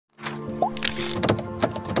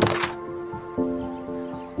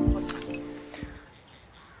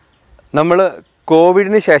നമ്മൾ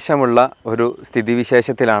കോവിഡിന് ശേഷമുള്ള ഒരു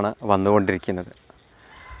സ്ഥിതിവിശേഷത്തിലാണ് വന്നുകൊണ്ടിരിക്കുന്നത്.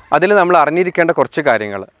 അതിൽ നമ്മൾ അറിഞ്ഞിരിക്കേണ്ട കുറച്ച്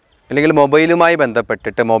കാര്യങ്ങൾ, അല്ലെങ്കിൽ മൊബൈലുമായി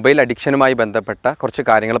ബന്ധപ്പെട്ടിട്ട് മൊബൈൽ അഡിക്ഷനുമായി ബന്ധപ്പെട്ട കുറച്ച്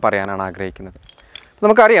കാര്യങ്ങൾ പറയാനാണ് ആഗ്രഹിക്കുന്നത്.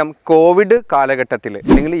 നമുക്കറിയാം, കോവിഡ് കാലഘട്ടത്തിൽ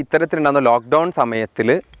അല്ലെങ്കിൽ ഇത്തരത്തിലുണ്ടാകുന്ന ലോക്ക്ഡൗൺ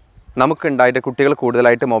സമയത്തിൽ നമുക്കുണ്ടായിട്ട് കുട്ടികൾ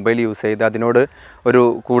കൂടുതലായിട്ട് മൊബൈൽ യൂസ് ചെയ്ത് അതിനോട് ഒരു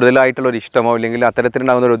കൂടുതലായിട്ടുള്ളൊരു ഇഷ്ടമോ അല്ലെങ്കിൽ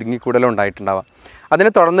അത്തരത്തിലുണ്ടാകുന്ന ഒരു ഒതുങ്ങിക്കൂടലോ ഉണ്ടായിട്ടുണ്ടാവാം. അതിനെ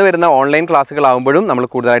തുടർന്ന് വരുന്ന ഓൺലൈൻ ക്ലാസ്സുകളാകുമ്പോഴും നമ്മൾ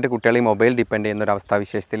കൂടുതലായിട്ട് കുട്ടികൾ ഈ മൊബൈൽ ഡിപ്പെൻഡ് ചെയ്യുന്ന ഒരു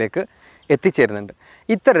അവസ്ഥാവിശേഷത്തിലേക്ക് എത്തിച്ചേരുന്നുണ്ട്.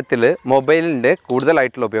 ഇത്തരത്തിൽ മൊബൈലിൻ്റെ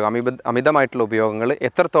കൂടുതലായിട്ടുള്ള ഉപയോഗം, അമിതമായിട്ടുള്ള ഉപയോഗങ്ങൾ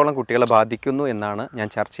എത്രത്തോളം കുട്ടികളെ ബാധിക്കുന്നു എന്നാണ് ഞാൻ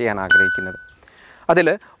ചർച്ച ചെയ്യാൻ ആഗ്രഹിക്കുന്നത്. അതിൽ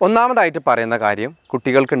ഒന്നാമതായിട്ട് പറയുന്ന കാര്യം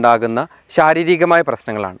കുട്ടികൾക്കുണ്ടാകുന്ന ശാരീരികമായ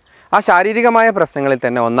പ്രശ്നങ്ങളാണ്. ആ ശാരീരികമായ പ്രശ്നങ്ങളിൽ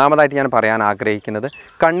തന്നെ ഒന്നാമതായിട്ട് ഞാൻ പറയാൻ ആഗ്രഹിക്കുന്നത്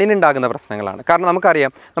കണ്ണിനുണ്ടാകുന്ന പ്രശ്നങ്ങളാണ്. കാരണം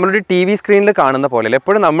നമുക്കറിയാം, നമ്മളൊരു ടി വി സ്ക്രീനിൽ കാണുന്ന പോലെ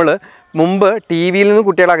എപ്പോഴും നമ്മൾ മുമ്പ് ടി വിയിൽ നിന്ന്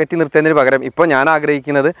കുട്ടികളെ അകറ്റി നിർത്തുന്നതിന് പകരം ഇപ്പോൾ ഞാൻ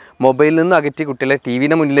ആഗ്രഹിക്കുന്നത് മൊബൈലിൽ നിന്ന് അകറ്റി കുട്ടികളെ ടി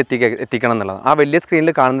വിയുടെ മുന്നിൽ എത്തിക്കണം എന്നുള്ളതാണ്. ആ വലിയ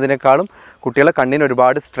സ്ക്രീനിൽ കാണുന്നതിനേക്കാളും കുട്ടികളെ കണ്ണിന്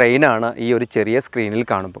ഒരുപാട് സ്ട്രെയിനാണ് ഈ ഒരു ചെറിയ സ്ക്രീനിൽ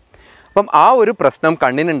കാണുമ്പോൾ. അപ്പം ആ ഒരു പ്രശ്നം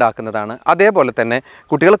കണ്ണിനുണ്ടാക്കുന്നതാണ്. അതേപോലെ തന്നെ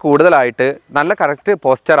കുട്ടികൾ കൂടുതലായിട്ട് നല്ല കറക്റ്റ്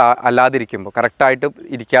പോസ്ചർ അല്ലാതിരിക്കുമ്പോൾ, കറക്റ്റായിട്ട്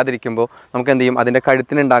ഇരിക്കാതിരിക്കുമ്പോൾ നമുക്ക് എന്ത് ചെയ്യും, അതിൻ്റെ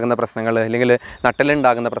കഴുത്തിനുണ്ടാകുന്ന പ്രശ്നങ്ങൾ അല്ലെങ്കിൽ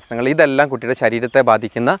നട്ടലുണ്ടാകുന്ന പ്രശ്നങ്ങൾ, ഇതെല്ലാം കുട്ടിയുടെ ശരീരത്തെ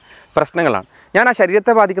ബാധിക്കുന്ന പ്രശ്നങ്ങളാണ്. ഞാൻ ആ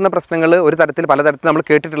ശരീരത്തെ ബാധിക്കുന്ന പ്രശ്നങ്ങൾ പലതരത്തിൽ നമ്മൾ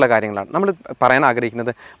കേട്ടിട്ടുള്ള കാര്യങ്ങളാണ്. നമ്മൾ പറയാൻ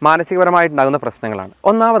ആഗ്രഹിക്കുന്നത് മാനസികപരമായിട്ടുണ്ടാകുന്ന പ്രശ്നങ്ങളാണ്.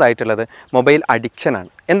 ഒന്നാമതായിട്ടുള്ളത് മൊബൈൽ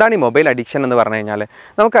അഡിക്ഷനാണ്. എന്താണ് ഈ മൊബൈൽ അഡിക്ഷൻ എന്ന് പറഞ്ഞു കഴിഞ്ഞാൽ,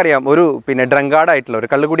 നമുക്കറിയാം, ഒരു ഡ്രങ്കാർഡായിട്ടുള്ള ഒരു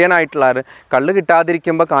കള്ളുകുടിയനായിട്ടുള്ള ഒരു കള്ള്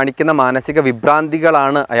കിട്ടാതിരിക്കുമ്പോൾ കാണിക്കുന്ന മാനസിക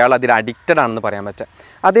വിഭ്രാന്തികളാണ് അയാൾ അതിൽ അഡിക്റ്റഡ് ആണെന്ന് പറയാൻ പറ്റുക.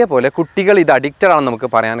 അതേപോലെ കുട്ടികൾ ഇത് അഡിക്റ്റഡ് ആണെന്ന് നമുക്ക്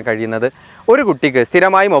പറയാൻ കഴിയുന്നത്, ഒരു കുട്ടിക്ക്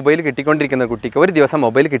സ്ഥിരമായി മൊബൈൽ കിട്ടിക്കൊണ്ടിരിക്കുന്ന കുട്ടിക്ക് ഒരു ദിവസം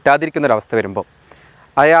മൊബൈൽ കിട്ടാതിരിക്കുന്ന ഒരു അവസ്ഥ വരുമ്പോൾ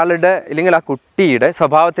അയാളുടെ അല്ലെങ്കിൽ ആ കുട്ടിയുടെ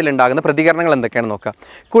സ്വഭാവത്തിലുണ്ടാകുന്ന പ്രതികരണങ്ങൾ എന്തൊക്കെയാണെന്ന് നോക്കുക.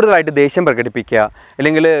 കൂടുതലായിട്ട് ദേഷ്യം പ്രകടിപ്പിക്കുക,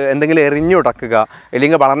 അല്ലെങ്കിൽ എന്തെങ്കിലും എറിഞ്ഞുടക്കുക,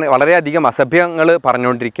 അല്ലെങ്കിൽ വളരെയധികം അസഭ്യങ്ങൾ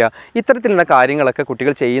പറഞ്ഞുകൊണ്ടിരിക്കുക. ഇത്തരത്തിലുള്ള കാര്യങ്ങളൊക്കെ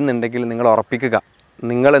കുട്ടികൾ ചെയ്യുന്നുണ്ടെങ്കിൽ നിങ്ങൾ ഉറപ്പിക്കുക,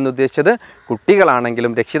 നിങ്ങൾ എന്നുദ്ദേശിച്ചത്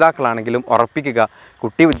കുട്ടികളാണെങ്കിലും രക്ഷിതാക്കളാണെങ്കിലും ഉറപ്പിക്കുക,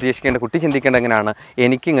 കുട്ടി ചിന്തിക്കേണ്ട എങ്ങനെയാണ്,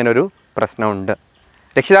 എനിക്കിങ്ങനൊരു പ്രശ്നമുണ്ട്,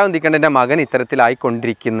 രക്ഷിതാവ് ചിന്തിക്കേണ്ട എൻ്റെ മകൻ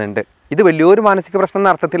ഇത്തരത്തിലായിക്കൊണ്ടിരിക്കുന്നുണ്ട്. ഇത് വലിയൊരു മാനസിക പ്രശ്നം എന്ന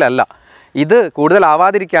അർത്ഥത്തിലല്ല, ഇത്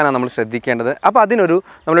കൂടുതലാവാതിരിക്കാനാണ് നമ്മൾ ശ്രദ്ധിക്കേണ്ടത്. അപ്പോൾ അതിനൊരു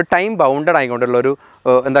നമ്മൾ ടൈം ബൗണ്ടഡ് ആയിക്കൊണ്ടുള്ളൊരു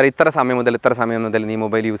ഇത്ര സമയം മുതൽ നീ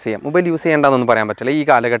മൊബൈൽ യൂസ് ചെയ്യാം. മൊബൈൽ യൂസ് ചെയ്യേണ്ടതെന്നൊന്നും പറയാൻ പറ്റില്ല. ഈ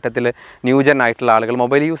കാലഘട്ടത്തിൽ ന്യൂജൻ ആയിട്ടുള്ള ആളുകൾ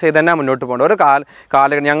മൊബൈൽ യൂസ് ചെയ്ത് തന്നെ മുന്നോട്ട് പോകേണ്ട ഒരു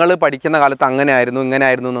കാലഘട്ടം. ഞങ്ങൾ പഠിക്കുന്ന കാലത്ത് ഇങ്ങനെ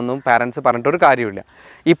ആയിരുന്നു എന്നൊന്നും പാരൻസ് പറഞ്ഞിട്ടൊരു കാര്യമില്ല.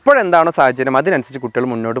 ഇപ്പോഴെന്താണോ സാഹചര്യം അതിനനുസരിച്ച് കുട്ടികൾ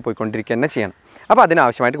മുന്നോട്ട് പോയിക്കൊണ്ടിരിക്കുക തന്നെ ചെയ്യണം. അപ്പോൾ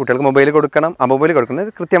അതിനാവശ്യമായിട്ട് കുട്ടികൾക്ക് മൊബൈൽ കൊടുക്കണം. ആ മൊബൈൽ കൊടുക്കുന്നത്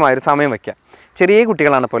കൃത്യമായൊരു സമയം വയ്ക്കുക. ചെറിയ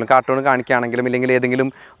കുട്ടികളാണ് പോലും കാർട്ടൂൺ കാണിക്കുകയാണെങ്കിലും ഇല്ലെങ്കിൽ ഏതെങ്കിലും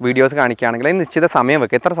വീഡിയോസ് കാണിക്കുകയാണെങ്കിലും അതിന് നിശ്ചിത സമയം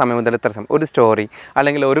വെക്കുക. എത്ര സമയം മുതൽ എത്ര സമയം, ഒരു സ്റ്റോറി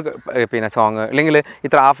അല്ലെങ്കിൽ ഒരു സോങ്, അല്ലെങ്കിൽ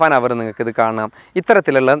ഇത്ര ഹാഫ് ആൻ അവർ നിങ്ങൾക്ക് ഇത് കാണാം.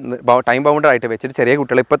 ഇത്തരത്തിലുള്ള ടൈം ബൗണ്ടറായിട്ട് വെച്ചിട്ട് ചെറിയ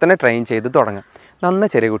കുട്ടികളെ ഇപ്പോൾ തന്നെ ട്രെയിൻ ചെയ്ത് തുടങ്ങാം.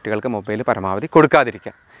 ചെറിയ കുട്ടികൾക്ക് മൊബൈൽ പരമാവധി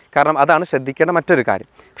കൊടുക്കാതിരിക്കുക. കാരണം അതാണ് ശ്രദ്ധിക്കേണ്ട മറ്റൊരു കാര്യം.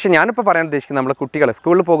 പക്ഷേ ഞാനിപ്പോൾ പറയാൻ ഉദ്ദേശിക്കുന്നത് നമ്മൾ കുട്ടികളെ,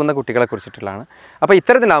 സ്കൂളിൽ പോകുന്ന കുട്ടികളെ കുറിച്ചിട്ടുള്ളതാണ്. അപ്പോൾ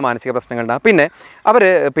ഇത്തരത്തിലുള്ള മാനസിക പ്രശ്നങ്ങളുണ്ടാകും. പിന്നെ അവർ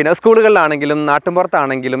സ്കൂളുകളിലാണെങ്കിലും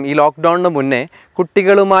നാട്ടുമ്പുറത്താണെങ്കിലും ഈ ലോക്ക്ഡൗണിന് മുന്നേ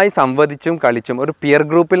കുട്ടികളുമായി സംവദിച്ചും കളിച്ചും ഒരു പിയർ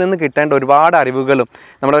ഗ്രൂപ്പിൽ നിന്ന് കിട്ടേണ്ട ഒരുപാട് അറിവുകളും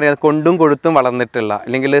നമ്മൾ പറയുന്നത് കൊണ്ടും കൊടുത്തും വളർന്നിട്ടുള്ള,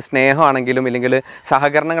 അല്ലെങ്കിൽ സ്നേഹമാണെങ്കിലും ഇല്ലെങ്കിൽ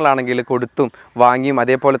സഹകരണങ്ങളാണെങ്കിലും കൊടുത്തും വാങ്ങിയും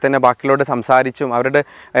അതേപോലെ തന്നെ ബാക്കിയോട് സംസാരിച്ചും അവരുടെ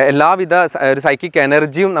എല്ലാവിധ ഒരു സൈക്കിക്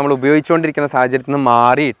എനർജിയും നമ്മൾ ഉപയോഗിച്ചുകൊണ്ടിരിക്കുന്ന സാഹചര്യത്തിൽ നിന്ന്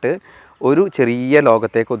മാറിയിട്ട് ഒരു ചെറിയ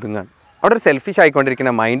ലോകത്തേക്ക് ഒതുങ്ങുകയാണ്. അവിടെ ഒരു സെൽഫിഷ്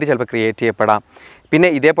ആയിക്കൊണ്ടിരിക്കുന്ന മൈൻഡ് ചിലപ്പോൾ ക്രിയേറ്റ് ചെയ്യപ്പെടാം. പിന്നെ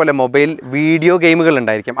ഇതേപോലെ മൊബൈൽ വീഡിയോ ഗെയിമുകൾ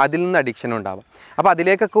ഉണ്ടായിരിക്കും, അതിൽ നിന്ന് അഡിക്ഷനും ഉണ്ടാകും. അപ്പോൾ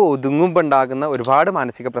അതിലേക്കൊക്കെ ഒതുങ്ങുമ്പോൾ ഉണ്ടാകുന്ന ഒരുപാട്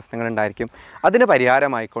മാനസിക പ്രശ്നങ്ങളുണ്ടായിരിക്കും. അതിന്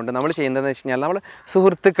പരിഹാരമായിക്കൊണ്ട് നമ്മൾ ചെയ്യുന്നതെന്ന് വെച്ച് കഴിഞ്ഞാൽ, നമ്മൾ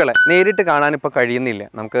സുഹൃത്തുക്കളെ നേരിട്ട് കാണാൻ ഇപ്പോൾ കഴിയുന്നില്ല,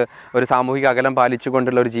 നമുക്ക് ഒരു സാമൂഹിക അകലം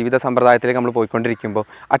പാലിച്ചുകൊണ്ടുള്ള ഒരു ജീവിത സമ്പ്രദായത്തിലേക്ക് നമ്മൾ പോയിക്കൊണ്ടിരിക്കുമ്പോൾ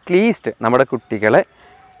അറ്റ്ലീസ്റ്റ് നമ്മുടെ കുട്ടികളെ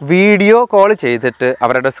വീഡിയോ കോൾ ചെയ്തിട്ട്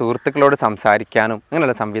അവരുടെ സുഹൃത്തുക്കളോട് സംസാരിക്കാനും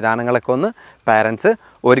അങ്ങനെയുള്ള സംവിധാനങ്ങളൊക്കെ ഒന്ന് പാരൻസ്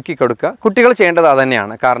ഒരുക്കി കൊടുക്കുക. കുട്ടികൾ ചെയ്യേണ്ടത്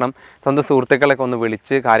അതുതന്നെയാണ്. കാരണം സ്വന്തം സുഹൃത്തുക്കളൊക്കെ ഒന്ന്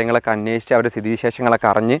വിളിച്ച് കാര്യങ്ങളൊക്കെ അന്വേഷിച്ച് അവരുടെ സ്ഥിതിവിശേഷങ്ങളൊക്കെ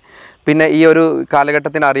അറിഞ്ഞ്, പിന്നെ ഈ ഒരു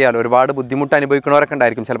കാലഘട്ടത്തിന് അറിയാലോ, ഒരുപാട് ബുദ്ധിമുട്ട് അനുഭവിക്കുന്നവരൊക്കെ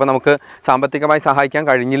ഉണ്ടായിരിക്കും. ചിലപ്പോൾ നമുക്ക് സാമ്പത്തികമായി സഹായിക്കാൻ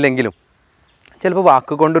കഴിഞ്ഞില്ലെങ്കിലും ചിലപ്പോൾ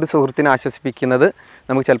വാക്കുകൊണ്ടൊരു സുഹൃത്തിനെ ആശ്വസിപ്പിക്കുന്നത്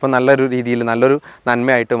നമുക്ക് ചിലപ്പോൾ നല്ലൊരു രീതിയിൽ നല്ലൊരു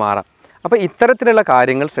നന്മയായിട്ട് മാറാം. അപ്പോൾ ഇത്തരത്തിലുള്ള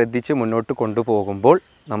കാര്യങ്ങൾ ശ്രദ്ധിച്ച് മുന്നോട്ട് കൊണ്ടുപോകുമ്പോൾ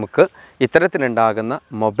നമുക്ക് ഇത്തരത്തിലുണ്ടാകുന്ന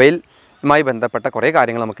മൊബൈലുമായി ബന്ധപ്പെട്ട കുറേ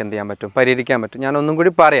കാര്യങ്ങൾ നമുക്ക് എന്ത് ചെയ്യാൻ പറ്റും, പരിഹരിക്കാൻ പറ്റും. ഞാനൊന്നും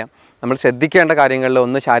കൂടി പറയാം. നമ്മൾ ശ്രദ്ധിക്കേണ്ട കാര്യങ്ങളിൽ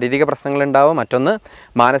ഒന്ന് ശാരീരിക പ്രശ്നങ്ങളുണ്ടാവും, മറ്റൊന്ന്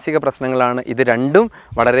മാനസിക പ്രശ്നങ്ങളാണ്. ഇത് രണ്ടും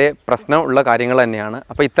വളരെ പ്രശ്നമുള്ള കാര്യങ്ങൾ തന്നെയാണ്.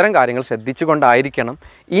 അപ്പോൾ ഇത്തരം കാര്യങ്ങൾ ശ്രദ്ധിച്ചുകൊണ്ടായിരിക്കണം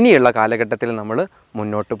ഇനിയുള്ള കാലഘട്ടത്തിൽ നമ്മൾ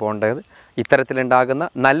മുന്നോട്ട് പോകേണ്ടത്. ഇത്തരത്തിലുണ്ടാകുന്ന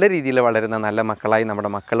നല്ല രീതിയിൽ വളരുന്ന നല്ല മക്കളായി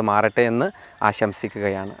നമ്മുടെ മക്കൾ മാറട്ടെ എന്ന്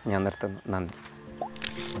ആശംസിക്കുകയാണ് ഞാൻ നിർത്തുന്നു. നന്ദി.